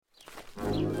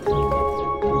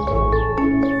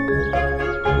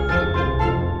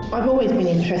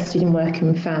interested in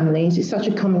working with families. It's such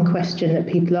a common question that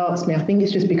people ask me. I think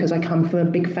it's just because I come from a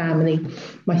big family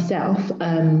myself,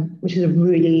 which is a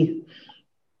really,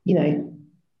 you know,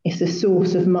 it's a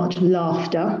source of much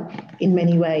laughter in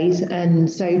many ways. And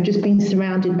so just being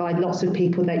surrounded by lots of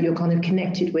people that you're kind of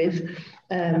connected with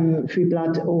through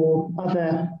blood or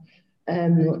other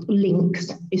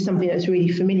links is something that's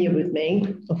really familiar with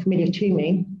me or familiar to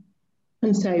me.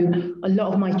 And so a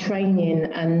lot of my training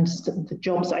and the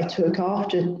jobs I took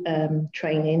after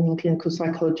training in clinical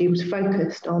psychology was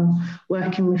focused on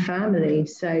working with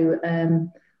families. So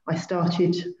I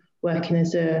started working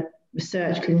as a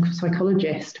research clinical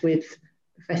psychologist with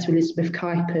Professor Elizabeth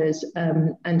Kuipers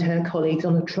and her colleagues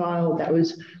on a trial that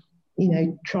was, you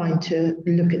know, trying to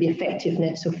look at the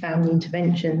effectiveness of family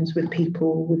interventions with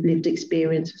people with lived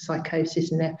experience of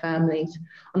psychosis in their families.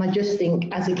 And I just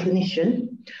think as a clinician,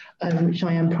 which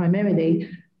I am primarily,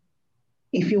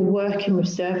 if you're working with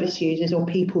service users or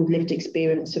people with lived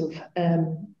experience of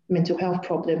mental health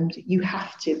problems, you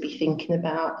have to be thinking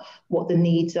about what the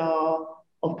needs are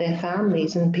of their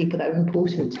families and people that are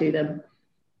important to them.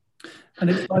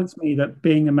 And it strikes me that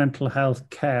being a mental health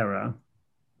carer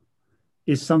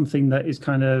is something that is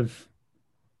kind of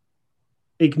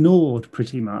ignored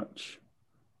pretty much,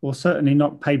 or certainly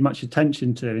not paid much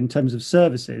attention to in terms of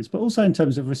services, but also in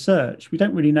terms of research. We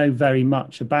don't really know very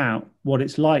much about what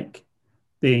it's like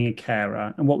being a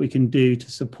carer and what we can do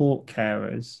to support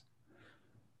carers.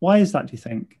 Why is that, do you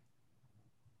think?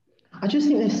 I just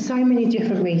think there's so many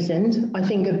different reasons. I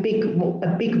think a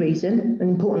big reason, an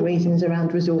important reason, is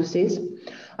around resources.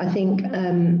 I think,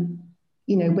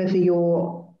 you know, whether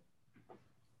you're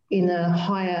in a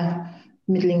higher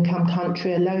middle income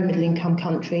country, a lower middle income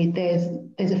country,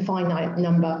 there's a finite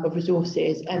number of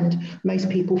resources, and most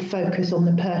people focus on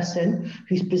the person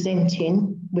who's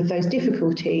presenting with those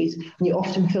difficulties, and it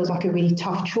often feels like a really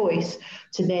tough choice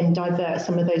to then divert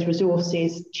some of those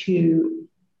resources to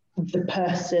the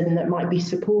person that might be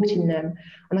supporting them.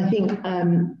 And I think,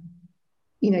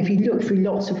 you know, if you look through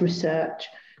lots of research,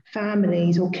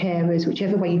 families or carers,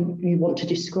 whichever way you want to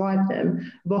describe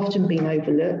them, have often been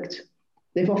overlooked.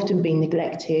 They've often been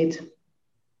neglected.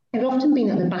 They've often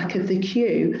been at the back of the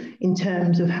queue in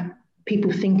terms of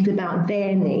people thinking about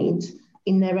their needs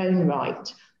in their own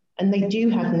right. And they do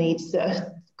have needs that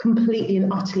are completely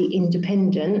and utterly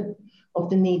independent of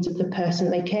the needs of the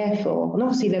person they care for. And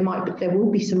obviously there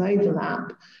will be some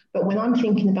overlap. But when I'm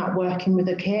thinking about working with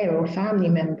a carer or a family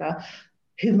member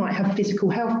who might have physical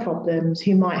health problems,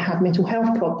 who might have mental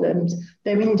health problems,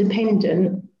 they're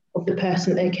independent of the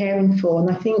person they're caring for. And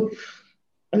I think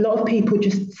a lot of people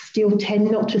just still tend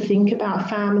not to think about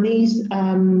families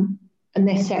and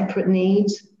their separate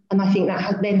needs. And I think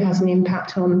that then has an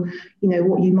impact on, you know,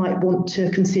 what you might want to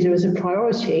consider as a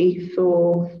priority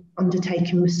for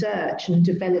undertaking research and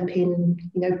developing,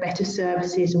 you know, better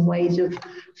services and ways of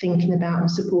thinking about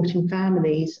and supporting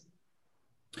families.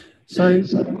 So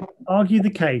argue the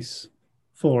case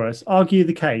for us. Argue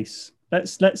the case.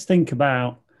 Let's think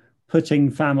about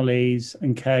putting families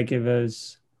and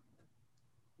caregivers,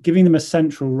 giving them a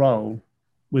central role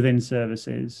within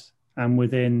services and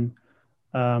within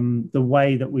the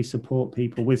way that we support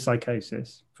people with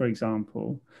psychosis, for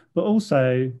example, but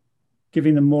also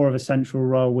giving them more of a central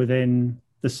role within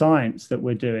the science that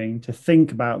we're doing, to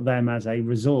think about them as a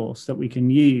resource that we can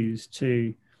use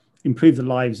to improve the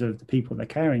lives of the people they're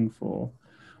caring for.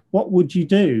 What would you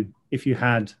do if you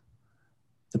had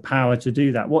the power to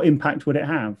do that? What impact would it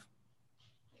have?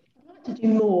 To do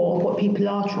more of what people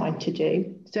are trying to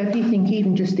do. So if you think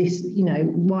even just this, you know,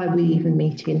 why are we even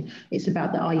meeting? It's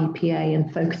about the IEPA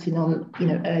and focusing on, you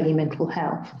know, early mental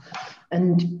health.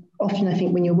 And often I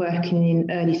think when you're working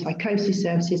in early psychosis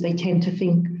services, they tend to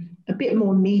think a bit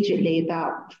more immediately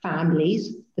about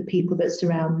families, the people that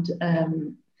surround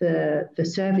the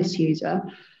service user.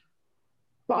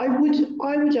 But I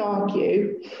would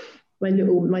argue, my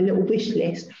little wish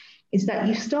list, is that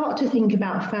you start to think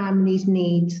about families'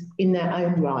 needs in their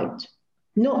own right.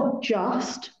 Not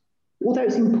just, although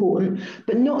it's important,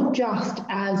 but not just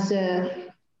as an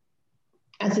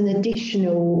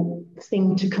additional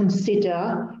thing to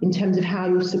consider in terms of how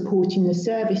you're supporting the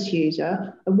service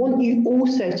user. I want you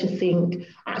also to think,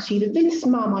 actually, that this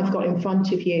mum I've got in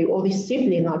front of you, or this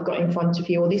sibling I've got in front of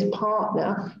you, or this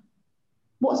partner,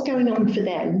 what's going on for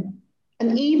them?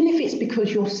 And even if it's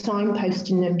because you're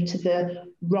signposting them to the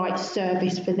right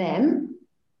service for them,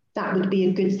 that would be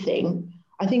a good thing.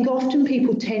 I think often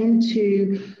people tend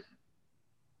to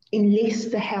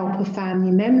enlist the help of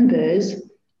family members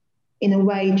in a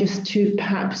way just to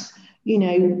perhaps, you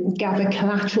know, gather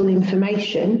collateral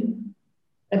information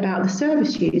about the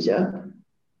service user.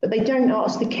 but they don't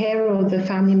ask the carer or the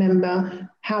family member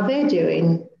how they're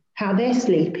doing, how they're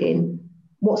sleeping,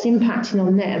 what's impacting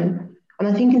on them. And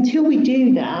I think until we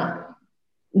do that,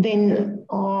 then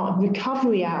our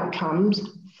recovery outcomes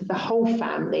for the whole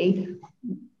family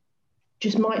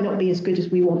just might not be as good as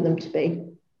we want them to be.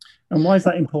 And why is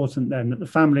that important then, that the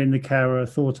family and the carer are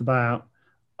thought about,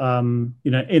 in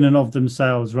and of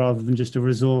themselves, rather than just a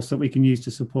resource that we can use to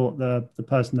support the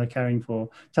person they're caring for?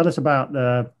 Tell us about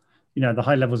the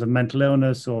high levels of mental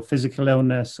illness or physical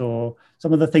illness, or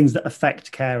some of the things that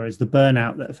affect carers, the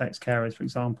burnout that affects carers, for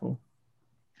example.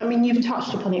 I mean, you've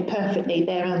touched upon it perfectly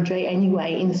there, Andre,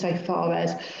 anyway, insofar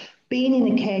as being in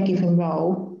a caregiving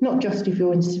role, not just if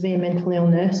you're in severe mental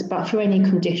illness, but for any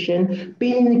condition,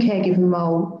 being in the caregiving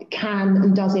role can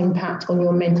and does impact on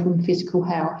your mental and physical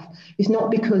health. It's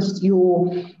not because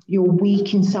you're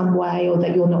weak in some way or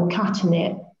that you're not cutting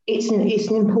it. It's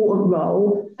an important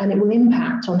role, and it will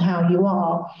impact on how you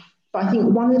are. But I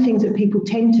think one of the things that people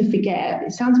tend to forget,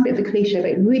 it sounds a bit of a cliche, but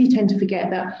they really tend to forget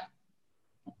that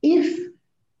if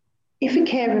a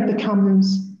carer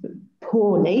becomes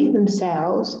poorly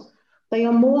themselves, they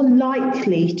are more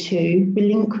likely to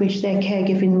relinquish their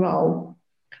caregiving role.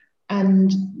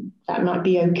 And that might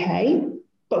be okay.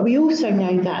 But we also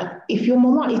know that if you're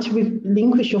more likely to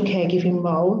relinquish your caregiving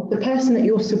role, the person that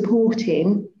you're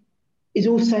supporting is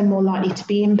also more likely to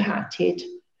be impacted.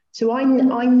 So I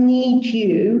need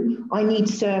you, I need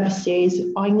services,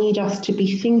 I need us to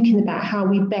be thinking about how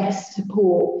we best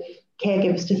support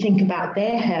caregivers to think about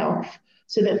their health,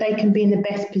 so that they can be in the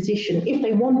best position, if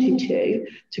they wanted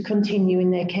to continue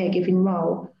in their caregiving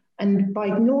role. And by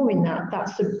ignoring that,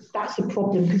 that's a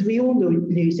problem, because we all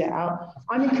lose out.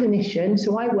 I'm a clinician,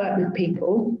 so I work with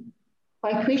people.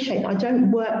 I appreciate that I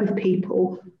don't work with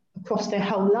people across their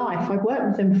whole life. I work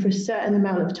with them for a certain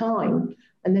amount of time,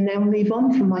 and then they'll move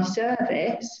on from my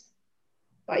service.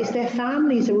 But it's their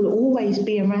families that will always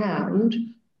be around.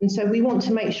 And so we want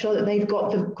to make sure that they've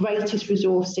got the greatest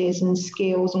resources and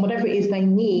skills and whatever it is they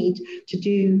need to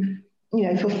do,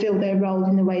 fulfill their role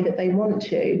in the way that they want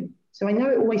to. So I know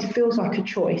it always feels like a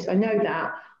choice. I know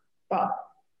that, but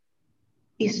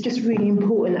it's just really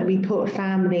important that we put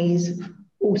families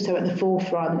also at the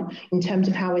forefront in terms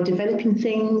of how we're developing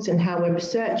things and how we're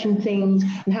researching things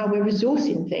and how we're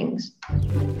resourcing things.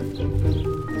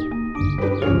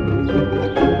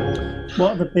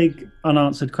 What are the big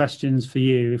unanswered questions for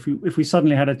you? If we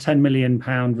suddenly had a £10 million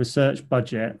research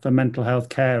budget for mental health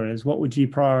carers, what would you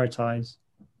prioritise?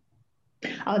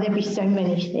 Oh, there'd be so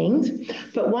many things.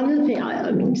 But one of the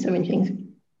things, so many things.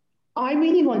 I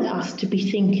really want us to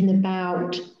be thinking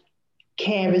about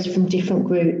carers from different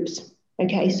groups.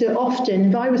 Okay, so often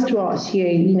if I was to ask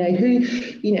you,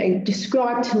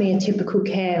 describe to me a typical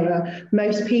carer,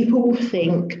 most people will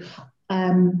think,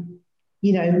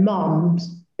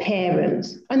 mums,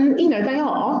 parents, and they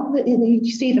are.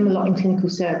 You see them a lot in clinical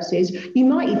services. You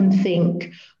might even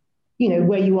think,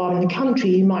 where you are in the country,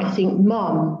 you might think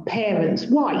mum, parents,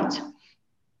 white.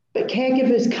 But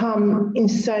caregivers come in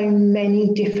so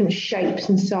many different shapes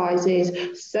and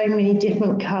sizes, so many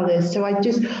different colours. So I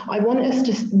want us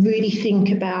to really think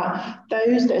about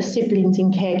those that are siblings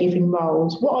in caregiving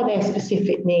roles. What are their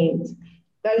specific needs?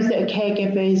 Those that are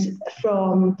caregivers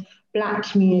from Black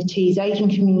communities, Asian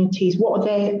communities, what are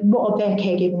their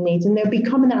caregiving needs? And there'll be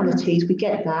commonalities, we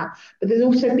get that, but there'll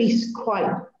also be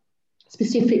quite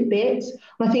specific bits.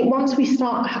 And I think once we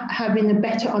start having a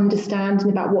better understanding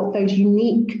about what those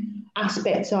unique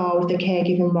aspects are of the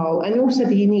caregiving role, and also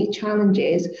the unique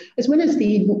challenges, as well as the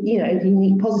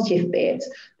unique positive bits,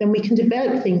 then we can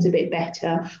develop things a bit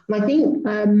better. And I think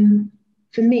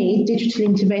for me, digital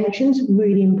intervention's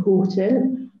really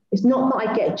important. It's not that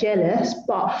I get jealous,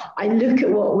 but I look at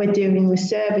what we're doing with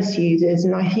service users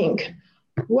and I think,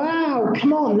 wow,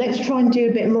 come on, let's try and do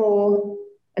a bit more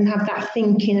and have that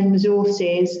thinking and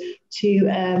resources to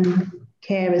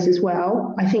carers as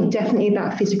well. I think definitely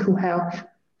about physical health.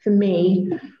 For me,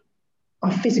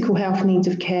 our physical health needs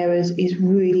of carers is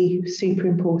really super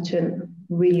important,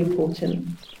 really important.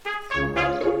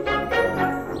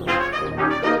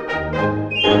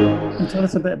 And tell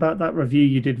us a bit about that review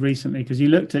you did recently, because you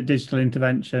looked at digital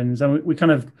interventions, and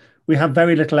we have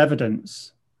very little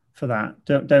evidence for that,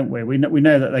 don't we? We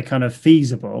know that they're kind of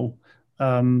feasible,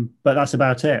 but that's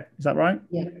about it. Is that right?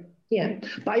 Yeah.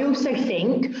 But I also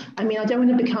think, I don't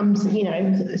want to become,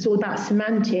 it's all about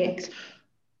semantics.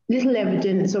 Little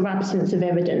evidence or absence of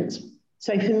evidence.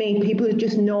 So for me, people are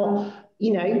just not,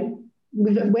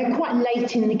 we're quite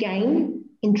late in the game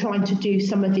in trying to do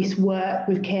some of this work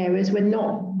with carers. We're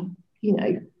not,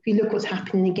 if you look what's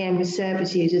happening again with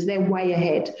service users, they're way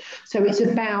ahead. So it's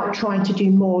about trying to do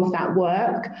more of that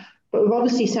work. but we're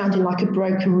obviously sounding like a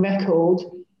broken record.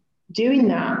 Doing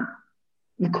that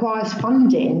requires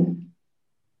funding.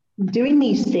 Doing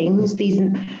these things,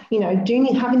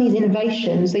 having these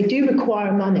innovations, they do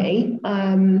require money,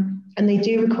 and they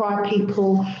do require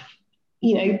people,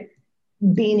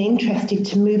 being interested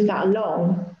to move that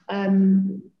along.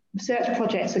 Research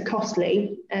projects are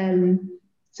costly,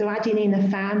 so adding in a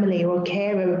family or a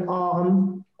carer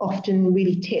arm often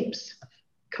really tips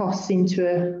costs into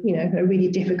a really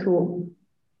difficult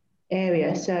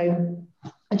area. So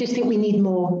I just think we need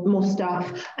more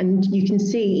stuff, and you can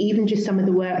see even just some of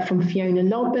the work from Fiona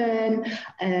Lobban.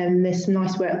 There's some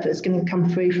nice work that's going to come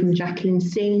through from Jacqueline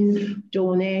Singh,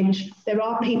 Dawn Edge. There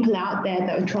are people out there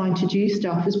that are trying to do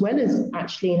stuff, as well as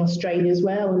actually in Australia as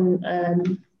well,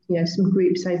 and some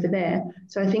groups over there.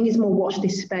 So I think it's more watch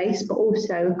this space, but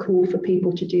also a call for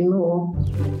people to do more.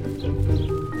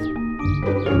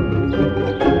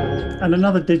 And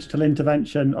another digital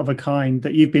intervention of a kind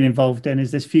that you've been involved in is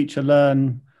this Future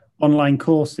Learn online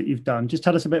course that you've done. Just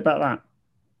tell us a bit about that.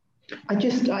 I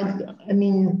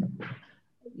mean,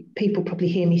 people probably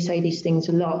hear me say these things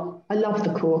a lot. I love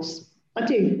the course. I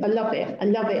do. I love it. I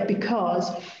love it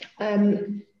because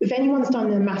if anyone's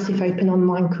done a massive open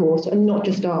online course, and not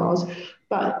just ours,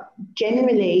 but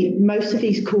generally most of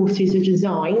these courses are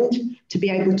designed to be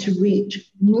able to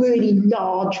reach really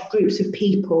large groups of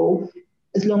people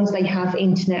as long as they have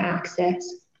internet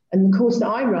access. And the course that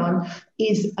I run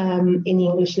is in the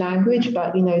English language,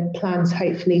 but plans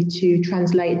hopefully to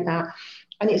translate that.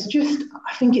 And I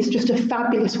think it's just a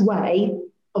fabulous way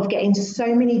of getting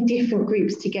so many different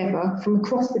groups together from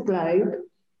across the globe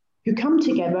who come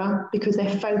together because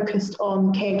they're focused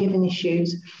on caregiving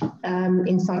issues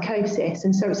in psychosis.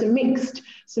 And so it's in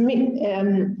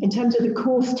terms of the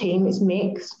course team, it's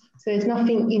mixed. So there's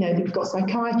nothing, we've got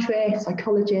psychiatrists,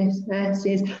 psychologists,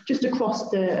 nurses, just across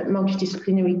the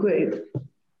multidisciplinary group.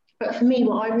 But for me,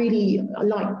 I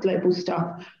like global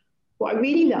stuff. What I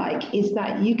really like is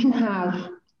that you can have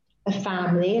a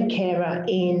family, a carer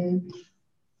in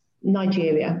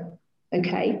Nigeria,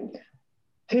 okay,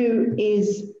 who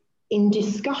is in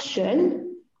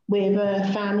discussion with a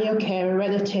family or carer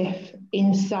relative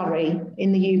in Surrey,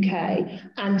 in the UK,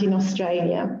 and in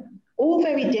Australia. All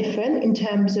very different in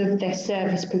terms of their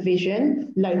service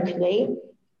provision locally,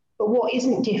 but what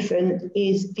isn't different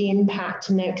is the impact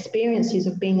and their experiences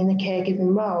of being in the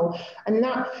caregiving role. And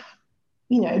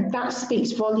that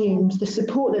speaks volumes, the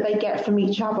support that they get from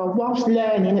each other whilst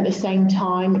learning at the same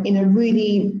time in a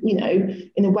really,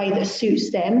 in a way that suits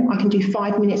them. I can do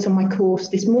 5 minutes on my course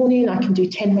this morning, I can do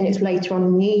 10 minutes later on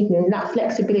in the evening. That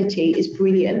flexibility is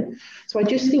brilliant. So I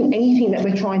just think anything that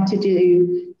we're trying to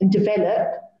do and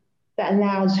develop that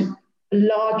allows a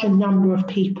larger number of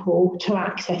people to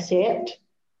access it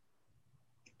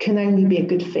can only be a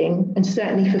good thing, and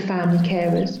certainly for family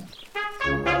carers.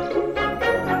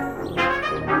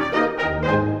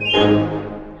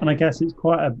 And I guess it's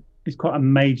quite a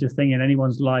major thing in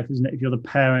anyone's life, isn't it? If you're the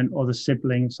parent or the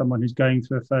sibling of someone who's going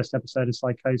through a first episode of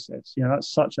psychosis, that's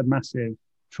such a massive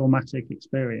traumatic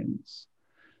experience.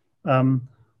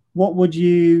 What would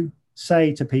you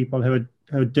say to people who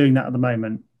are doing that at the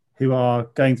moment, who are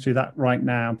going through that right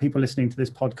now, people listening to this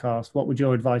podcast? What would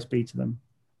your advice be to them?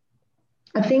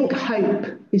 I think hope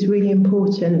is really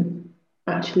important,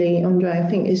 actually, Andre. I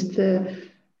think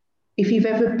if you've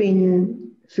ever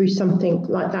been through something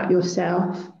like that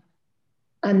yourself,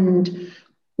 and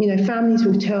families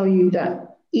will tell you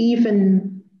that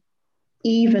even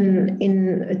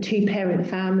in a two-parent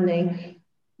family,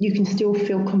 you can still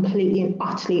feel completely and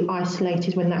utterly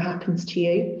isolated when that happens to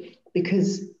you,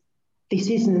 because this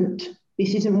isn't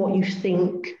what you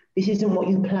think, this isn't what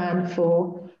you plan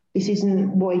for, this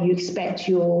isn't what you expect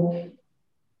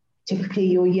typically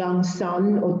your young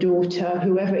son or daughter,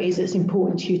 whoever it is that's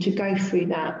important to you, to go through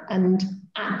that. And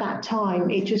at that time,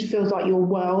 it just feels like your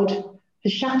world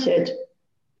has shattered,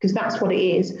 because that's what it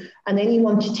is. And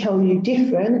anyone to tell you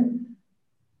different,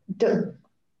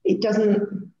 it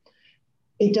doesn't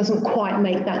quite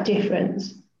make that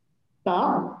difference.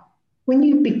 But when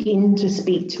you begin to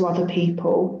speak to other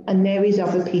people, and there is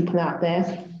other people out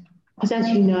there, because as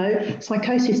you know,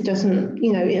 psychosis doesn't,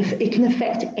 it can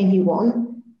affect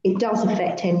anyone. It does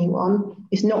affect anyone.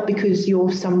 It's not because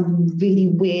you're some really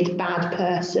weird, bad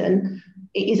person.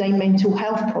 It is a mental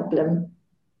health problem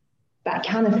that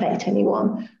can affect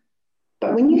anyone.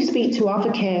 But when you speak to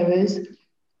other carers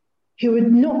who are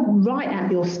not right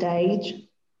at your stage,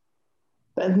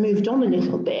 but have moved on a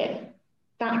little bit,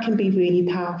 that can be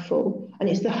really powerful. And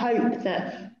it's the hope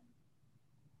that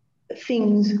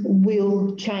things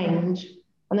will change.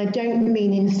 And I don't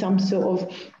mean in some sort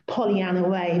of Pollyanna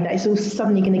way that it's all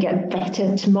suddenly going to get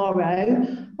better tomorrow.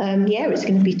 Yeah, it's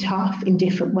going to be tough in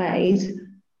different ways,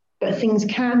 but things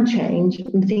can change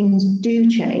and things do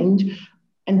change,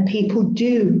 and people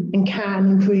do and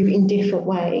can improve in different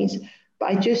ways. But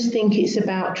I just think it's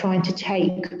about trying to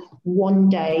take one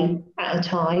day at a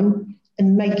time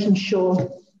and making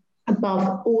sure,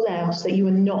 above all else, that you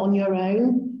are not on your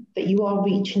own, that you are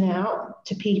reaching out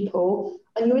to people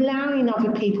and you're allowing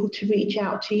other people to reach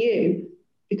out to you.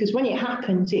 Because when it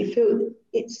happens, it's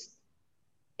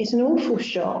an awful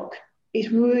shock. It's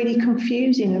really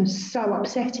confusing and so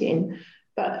upsetting.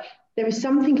 But there is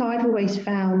something I've always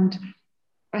found.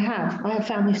 I have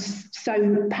found this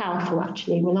so powerful,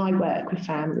 actually, when I work with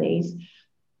families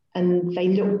and they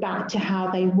look back to how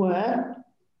they were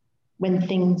when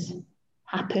things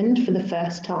happened for the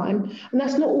first time. And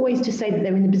that's not always to say that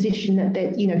they're in the position that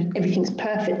everything's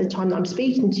perfect the time that I'm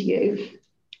speaking to you,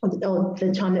 or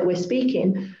the time that we're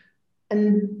speaking.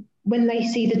 And when they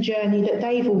see the journey that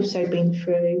they've also been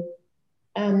through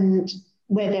and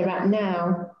where they're at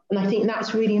now. And I think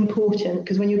that's really important,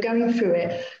 because when you're going through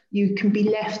it, you can be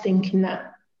left thinking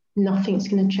that nothing's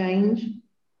going to change,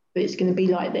 that it's going to be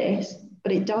like this.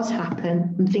 But it does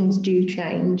happen and things do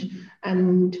change.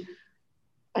 And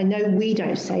I know we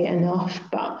don't say it enough,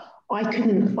 but I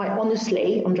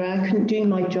honestly, Andrea, I couldn't do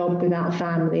my job without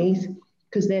families,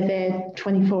 because they're there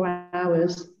 24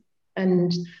 hours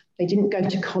and they didn't go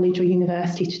to college or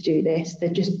university to do this. They're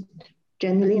just,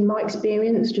 generally, in my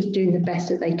experience, just doing the best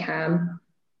that they can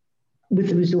with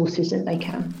the resources that they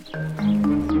can.